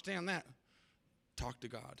 I don't understand that. Talk to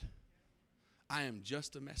God. I am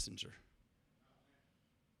just a messenger.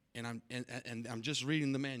 And I'm just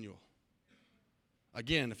reading the manual.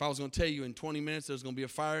 Again, if I was going to tell you in 20 minutes there's going to be a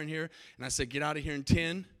fire in here, and I said get out of here in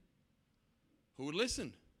 10, who would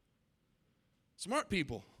listen? Smart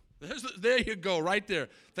people. There you go, right there.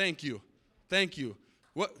 Thank you. Thank you.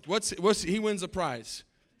 What's he wins a prize.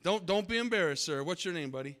 Don't be embarrassed, sir. What's your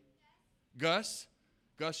name, buddy? Gus?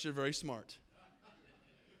 Gus, you're very smart.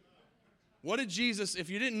 What did Jesus, if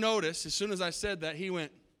you didn't notice, as soon as I said that, he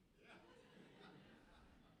went,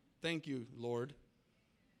 thank you, Lord.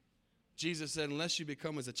 Jesus said, unless you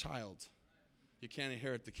become as a child, you can't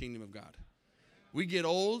inherit the kingdom of God. We get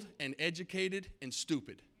old and educated and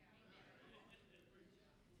stupid.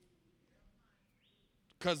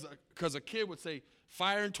 Because a kid would say,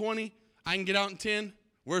 fire in 20, I can get out in 10,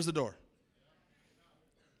 where's the door?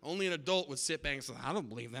 Only an adult would sit back and say, I don't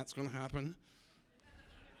believe that's going to happen.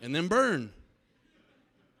 And then burn.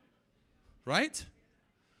 Right?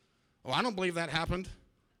 Oh, I don't believe that happened.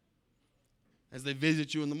 As they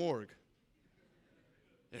visit you in the morgue.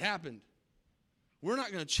 It happened. We're not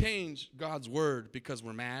going to change God's word because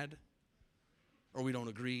we're mad or we don't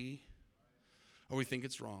agree or we think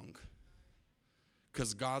it's wrong.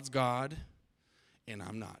 Because God's God and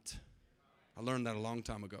I'm not. I learned that a long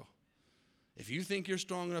time ago. If you think you're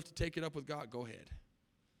strong enough to take it up with God, go ahead.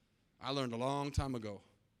 I learned a long time ago,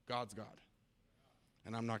 God's God.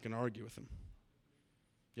 And I'm not going to argue with him.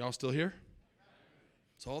 Y'all still here?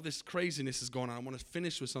 So all this craziness is going on. I want to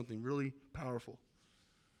finish with something really powerful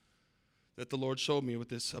that the Lord showed me with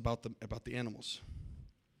this about the animals.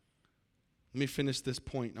 Let me finish this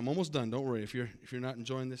point. I'm almost done. Don't worry. If you're not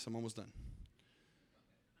enjoying this, I'm almost done.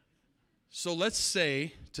 So let's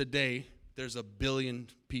say today there's 1 billion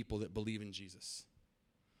people that believe in Jesus.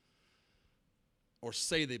 Or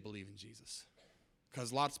say they believe in Jesus.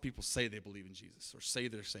 Because lots of people say they believe in Jesus. Or say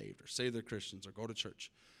they're saved. Or say they're Christians. Or go to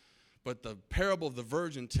church. But the parable of the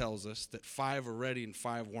virgin tells us that 5 are ready and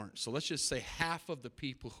 5 weren't. So let's just say half of the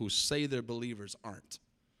people who say they're believers aren't.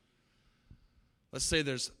 Let's say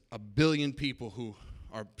there's 1 billion people who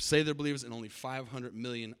say they're believers and only 500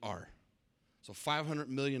 million are. So 500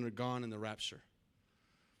 million are gone in the rapture.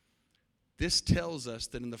 This tells us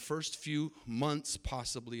that in the first few months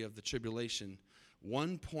possibly of the tribulation,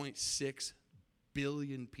 1.6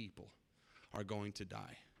 billion people are going to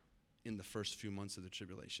die in the first few months of the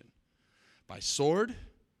tribulation. By sword,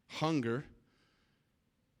 hunger,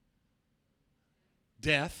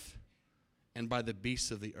 death, and by the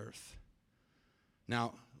beasts of the earth.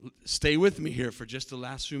 Now, stay with me here for just the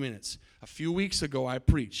last few minutes. A few weeks ago, I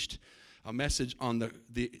preached a message on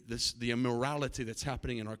the immorality that's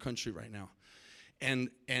happening in our country right now. And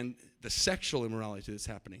the sexual immorality that's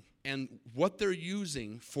happening. And what they're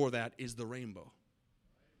using for that is the rainbow.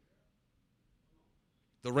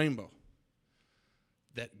 The rainbow.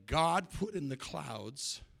 That God put in the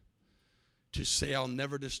clouds to say, I'll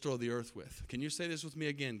never destroy the earth with. Can you say this with me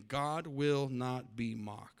again? God will not be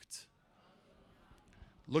mocked.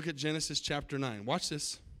 Look at Genesis chapter 9. Watch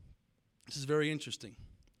this. This is very interesting.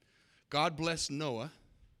 God blessed Noah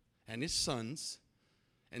and his sons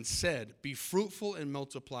and said, be fruitful and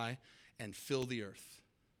multiply and fill the earth.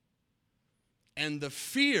 And the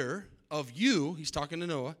fear of you, he's talking to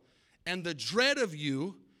Noah, and the dread of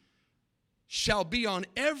you shall be on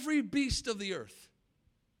every beast of the earth,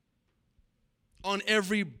 on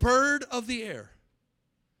every bird of the air,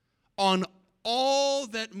 on all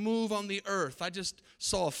that move on the earth. I just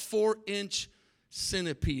saw a 4-inch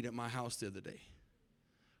centipede at my house the other day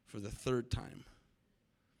for the 3rd time.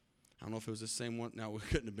 I don't know if it was the same one. No, it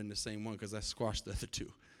couldn't have been the same one because I squashed the other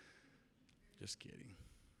 2. Just kidding.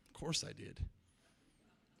 Of course I did.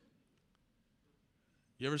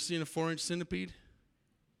 You ever seen a 4-inch centipede?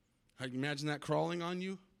 Imagine that crawling on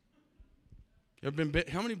you. You ever been bit?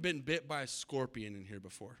 How many have been bit by a scorpion in here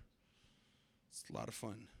before? It's a lot of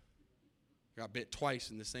fun. Got bit twice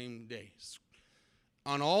in the same day.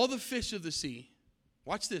 On all the fish of the sea,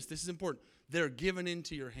 watch this. This is important. They're given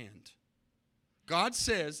into your hand. God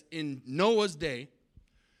says in Noah's day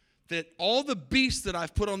that all the beasts that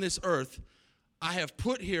I've put on this earth, I have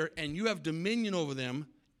put here, and you have dominion over them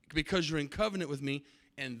because you're in covenant with me,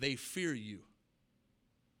 and they fear you.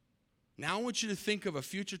 Now I want you to think of a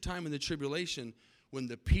future time in the tribulation when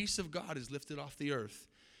the peace of God is lifted off the earth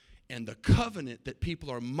and the covenant that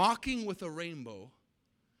people are mocking with a rainbow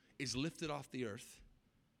is lifted off the earth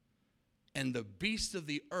and the beasts of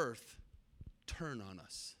the earth turn on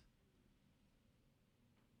us.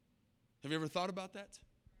 Have you ever thought about that?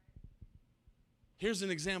 Here's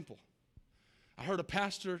an example. I heard a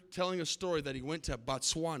pastor telling a story that he went to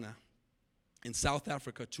Botswana in South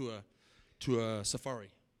Africa to a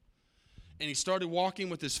safari. And he started walking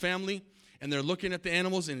with his family, and they're looking at the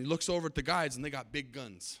animals, and he looks over at the guides, and they got big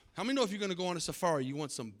guns. How many know if you're going to go on a safari, you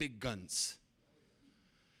want some big guns?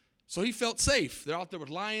 So he felt safe. They're out there with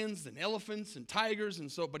lions and elephants and tigers,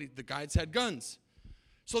 and so, but the guides had guns.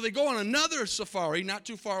 So they go on another safari not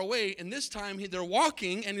too far away, and this time they're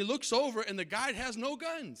walking, and he looks over, and the guide has no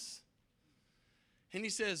guns. And he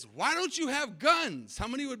says, why don't you have guns? How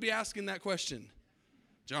many would be asking that question?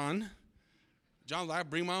 John's like, I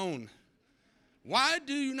bring my own. Why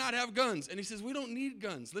do you not have guns? And he says, we don't need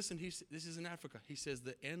guns. Listen, this is in Africa. He says,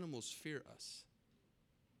 the animals fear us.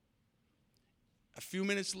 A few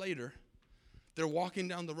minutes later, they're walking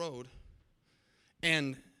down the road,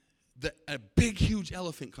 and a big, huge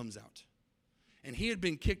elephant comes out. And he had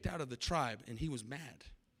been kicked out of the tribe, and he was mad.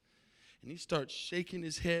 And he starts shaking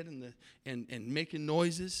his head and making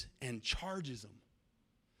noises and charges them.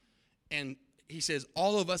 And he says,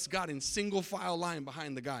 all of us got in single file line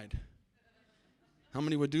behind the guide. How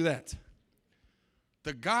many would do that?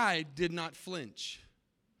 The guy did not flinch.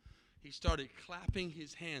 He started clapping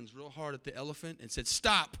his hands real hard at the elephant and said,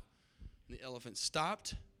 "Stop." And the elephant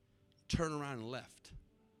stopped, turned around and left.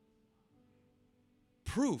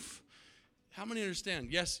 Proof. How many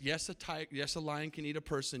understand? Yes, a tiger, yes, a lion can eat a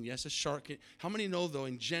person. Yes, a shark can. How many know, though,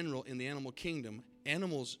 in general, in the animal kingdom,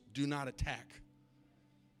 animals do not attack?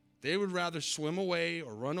 They would rather swim away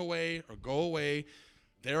or run away or go away.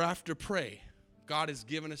 They're after prey. God has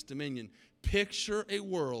given us dominion. Picture a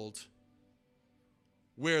world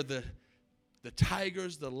where the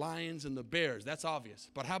tigers, the lions, and the bears, that's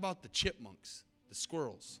obvious. But how about the chipmunks, the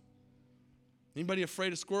squirrels? Anybody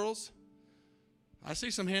afraid of squirrels? I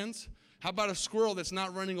see some hands. How about a squirrel that's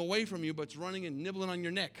not running away from you, but it's running and nibbling on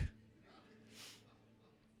your neck?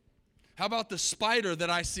 How about the spider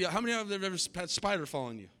that I see? How many of you have ever had a spider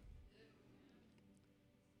following you?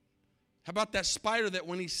 How about that spider that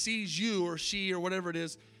when he sees you or she or whatever it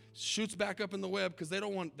is, shoots back up in the web because they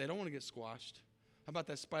don't want to get squashed? How about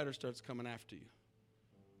that spider starts coming after you?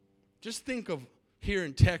 Just think of here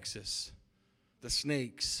in Texas, the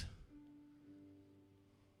snakes.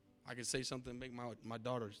 I could say something, make my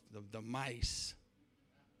daughters, the mice.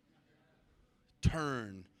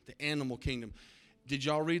 Turn, the animal kingdom. Did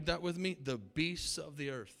y'all read that with me? The beasts of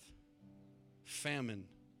the earth. Famine.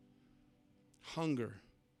 Hunger.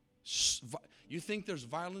 You think there's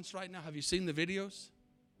violence right now? Have you seen the videos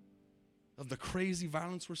of the crazy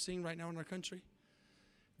violence we're seeing right now in our country?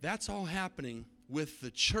 That's all happening with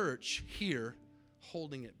the church here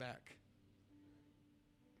holding it back.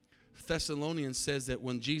 Thessalonians says that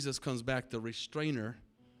when Jesus comes back, the restrainer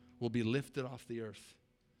will be lifted off the earth,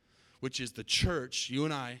 which is the church, you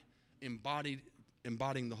and I, embodying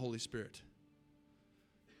the Holy Spirit.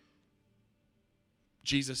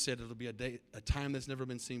 Jesus said it'll be a time that's never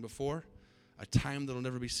been seen before, a time that'll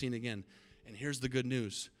never be seen again. And here's the good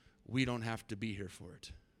news. We don't have to be here for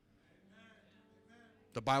it.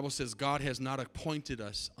 The Bible says God has not appointed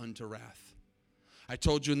us unto wrath. I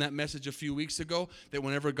told you in that message a few weeks ago that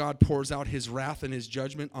whenever God pours out his wrath and his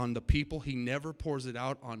judgment on the people, he never pours it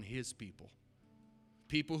out on his people.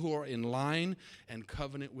 People who are in line and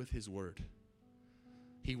covenant with his word.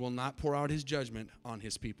 He will not pour out his judgment on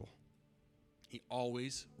his people. He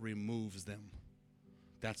always removes them.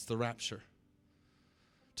 That's the rapture.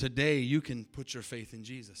 Today you can put your faith in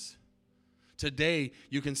Jesus. Today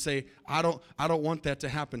you can say, I don't want that to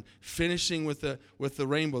happen. Finishing with the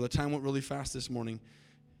rainbow, the time went really fast this morning.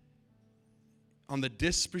 On the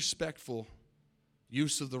disrespectful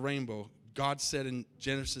use of the rainbow, God said in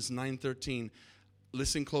Genesis 9:13,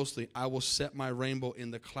 listen closely, I will set my rainbow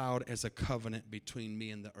in the cloud as a covenant between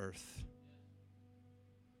me and the earth.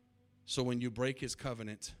 So when you break his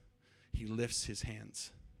covenant, he lifts his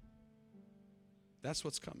hands. That's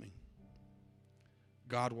what's coming.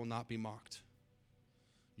 God will not be mocked.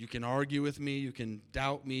 You can argue with me. You can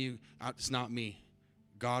doubt me. It's not me.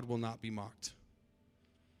 God will not be mocked.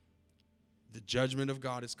 The judgment of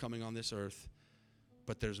God is coming on this earth,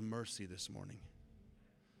 but there's mercy this morning.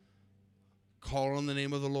 Call on the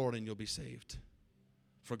name of the Lord and you'll be saved.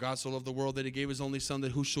 For God so loved the world that he gave his only son,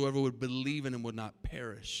 that whosoever would believe in him would not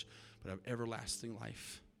perish, but have everlasting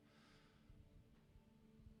life.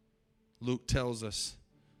 Luke tells us,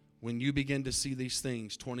 when you begin to see these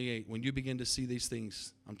things, 28, when you begin to see these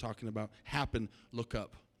things I'm talking about happen, look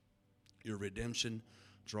up. Your redemption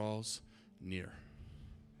draws near.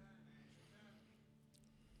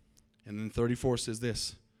 And then 34 says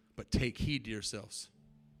this, but take heed to yourselves,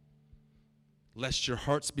 lest your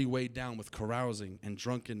hearts be weighed down with carousing and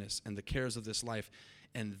drunkenness and the cares of this life,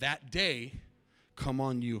 and that day come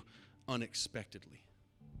on you unexpectedly.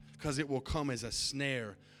 Because it will come as a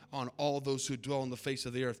snare on all those who dwell on the face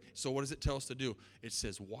of the earth. So what does it tell us to do? It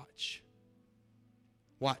says watch.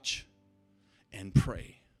 Watch and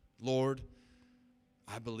pray. Lord,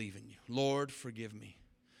 I believe in you. Lord, forgive me.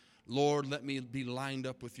 Lord, let me be lined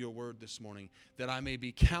up with your word this morning, that I may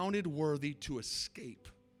be counted worthy to escape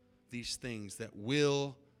these things that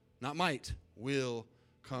will, not might, will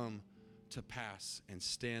come to pass and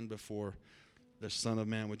stand before the Son of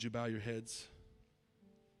Man. Would you bow your heads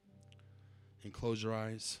and close your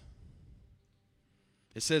eyes?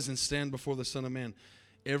 It says, and stand before the Son of Man.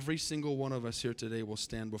 Every single one of us here today will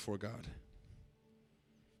stand before God.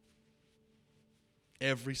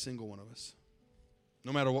 Every single one of us.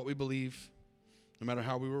 No matter what we believe, no matter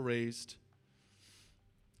how we were raised,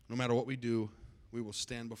 no matter what we do, we will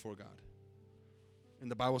stand before God. And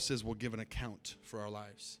the Bible says we'll give an account for our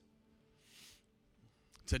lives.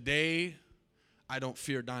 Today, I don't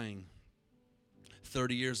fear dying.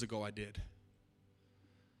 30 years ago, I did.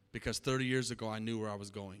 Because 30 years ago, I knew where I was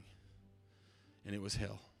going. and it was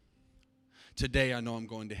hell. Today I know I'm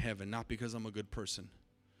going to heaven, not because I'm a good person,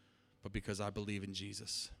 but because I believe in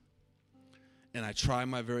Jesus. And I try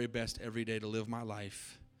my very best every day to live my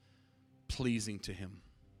life pleasing to him.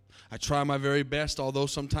 I try my very best, although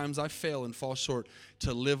sometimes I fail and fall short,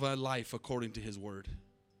 to live a life according to his word.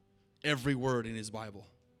 Every word in his Bible.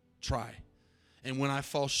 Try. And when I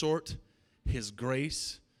fall short, his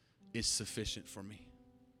grace is sufficient for me.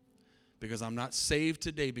 Because I'm not saved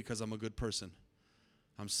today because I'm a good person.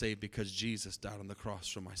 I'm saved because Jesus died on the cross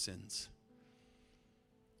for my sins.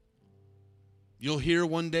 You'll hear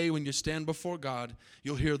one day when you stand before God,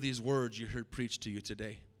 you'll hear these words you heard preached to you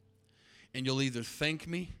today. And you'll either thank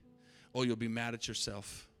me or you'll be mad at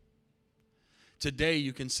yourself. Today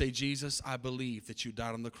you can say, Jesus, I believe that you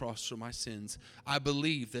died on the cross for my sins. I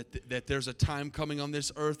believe that there's a time coming on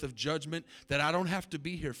this earth of judgment that I don't have to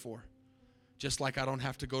be here for. Just like I don't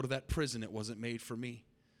have to go to that prison. It wasn't made for me.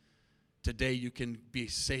 Today you can be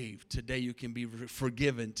saved. Today you can be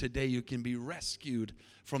forgiven. Today you can be rescued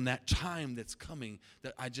from that time that's coming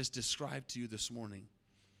that I just described to you this morning.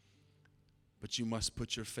 But you must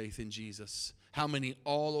put your faith in Jesus. How many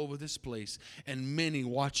all over this place and many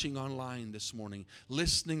watching online this morning,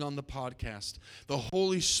 listening on the podcast, the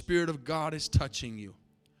Holy Spirit of God is touching you.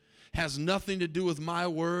 Has nothing to do with my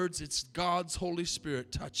words. It's God's Holy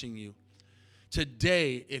Spirit touching you.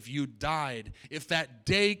 Today, if you died, if that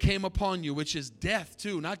day came upon you, which is death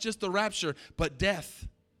too, not just the rapture, but death.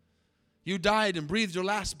 You died and breathed your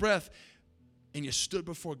last breath and you stood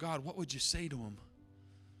before God, what would you say to him?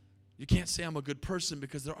 You can't say I'm a good person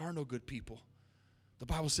because there are no good people. The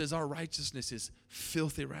Bible says our righteousness is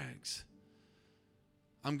filthy rags.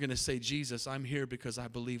 I'm going to say, Jesus, I'm here because I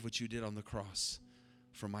believe what you did on the cross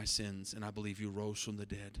for my sins, and I believe you rose from the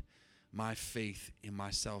dead. My faith in my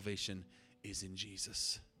salvation is in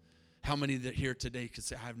Jesus. How many that here today could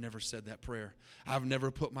say, I've never said that prayer. I've never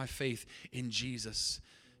put my faith in Jesus.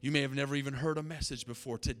 You may have never even heard a message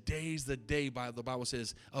before. Today's the day, the Bible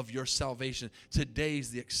says, of your salvation. Today's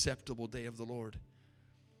the acceptable day of the Lord.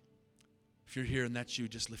 If you're here and that's you,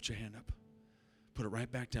 just lift your hand up. Put it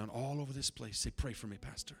right back down all over this place. Say, pray for me,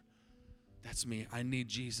 Pastor. That's me. I need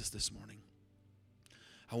Jesus this morning.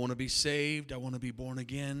 I want to be saved. I want to be born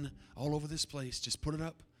again. All over this place. Just put it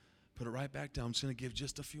up. Put it right back down. I'm just going to give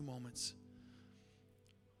just a few moments.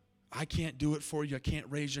 I can't do it for you. I can't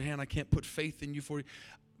raise your hand. I can't put faith in you for you.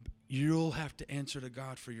 You'll have to answer to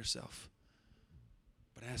God for yourself.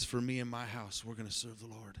 But as for me and my house, we're going to serve the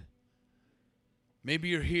Lord. Maybe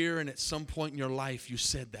you're here and at some point in your life you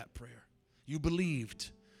said that prayer. You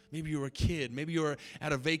believed. Maybe you were a kid. Maybe you were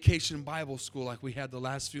at a vacation Bible school like we had the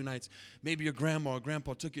last few nights. Maybe your grandma or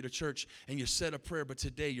grandpa took you to church and you said a prayer, but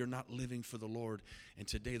today you're not living for the Lord. And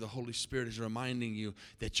today the Holy Spirit is reminding you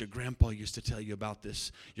that your grandpa used to tell you about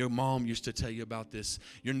this. Your mom used to tell you about this.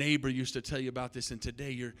 Your neighbor used to tell you about this. And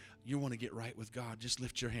today you want to get right with God. Just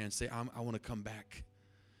lift your hand. Say, I want to come back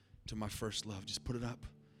to my first love. Just put it up.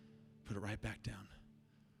 Put it right back down.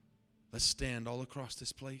 Let's stand all across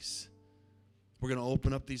this place. We're going to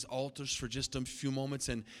open up these altars for just a few moments,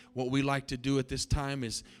 and what we like to do at this time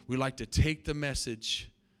is we like to take the message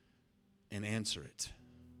and answer it.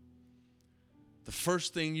 The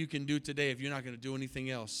first thing you can do today, if you're not going to do anything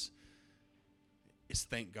else, is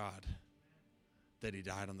thank God that he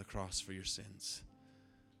died on the cross for your sins.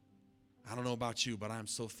 I don't know about you, but I'm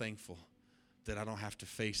so thankful that I don't have to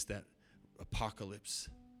face that apocalypse,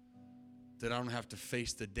 that I don't have to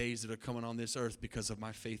face the days that are coming on this earth because of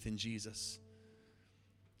my faith in Jesus.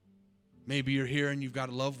 Maybe you're here and you've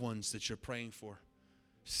got loved ones that you're praying for.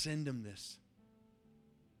 Send them this.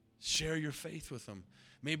 Share your faith with them.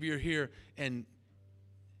 Maybe you're here and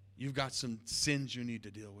you've got some sins you need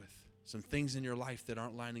to deal with. Some things in your life that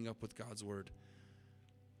aren't lining up with God's word.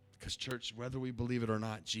 Because church, whether we believe it or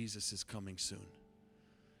not, Jesus is coming soon.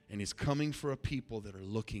 And he's coming for a people that are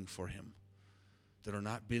looking for him, that are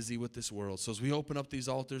not busy with this world. So as we open up these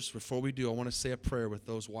altars, before we do, I want to say a prayer with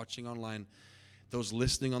those watching online, those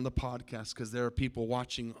listening on the podcast, because there are people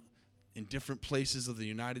watching in different places of the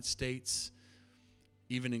United States,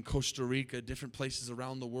 even in Costa Rica, different places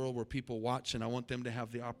around the world where people watch, and I want them to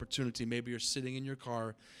have the opportunity. Maybe you're sitting in your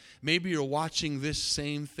car. Maybe you're watching this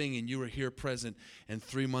same thing and you were here present, and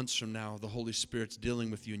 3 months from now, the Holy Spirit's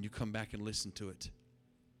dealing with you and you come back and listen to it.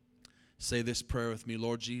 Say this prayer with me.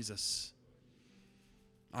 Lord Jesus,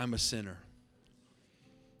 I'm a sinner.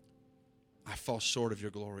 I fall short of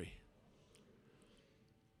your glory.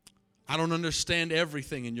 I don't understand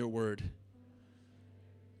everything in your word,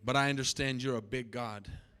 but I understand you're a big God,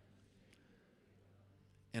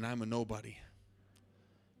 and I'm a nobody,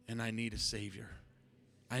 and I need a Savior.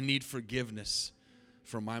 I need forgiveness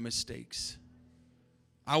for my mistakes.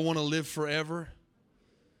 I want to live forever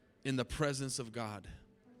in the presence of God.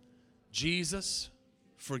 Jesus,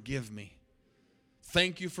 forgive me.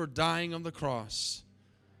 Thank you for dying on the cross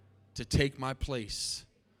to take my place.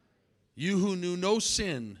 You who knew no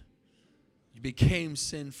sin, you became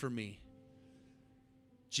sin for me.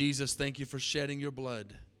 Jesus, thank you for shedding your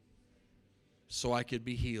blood so I could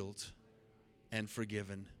be healed and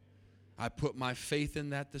forgiven. I put my faith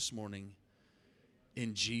in that this morning.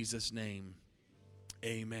 In Jesus' name,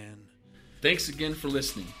 amen. Thanks again for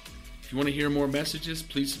listening. If you want to hear more messages,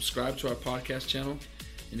 please subscribe to our podcast channel.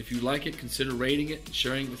 And if you like it, consider rating it and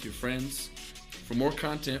sharing it with your friends. For more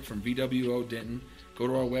content from VWO Denton, go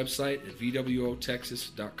to our website at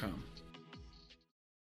VWOTexas.com.